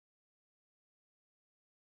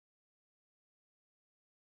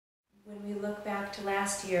When we look back to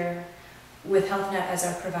last year with HealthNet as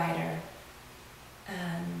our provider,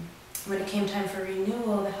 when it came time for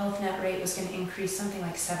renewal, the HealthNet rate was going to increase something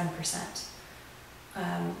like 7%,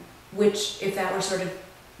 which, if that were sort of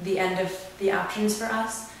the end of the options for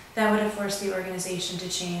us, that would have forced the organization to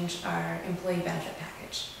change our employee benefit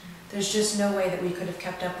package. There's just no way that we could have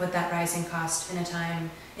kept up with that rising cost in a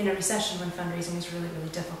time, in a recession when fundraising was really, really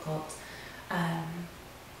difficult.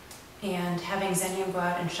 And having Xenium go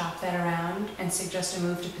out and shop that around and suggest a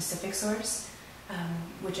move to Pacific Source,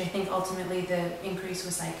 which I think ultimately the increase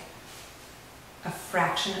was like a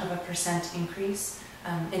fraction of a % increase,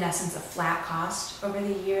 in essence a flat cost over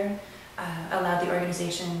the year, allowed the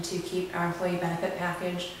organization to keep our employee benefit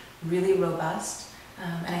package really robust.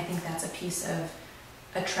 And I think that's a piece of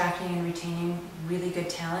attracting and retaining really good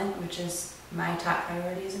talent, which is my top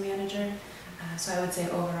priority as a manager. So I would say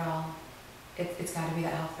overall, it's got to be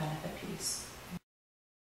that health benefit piece.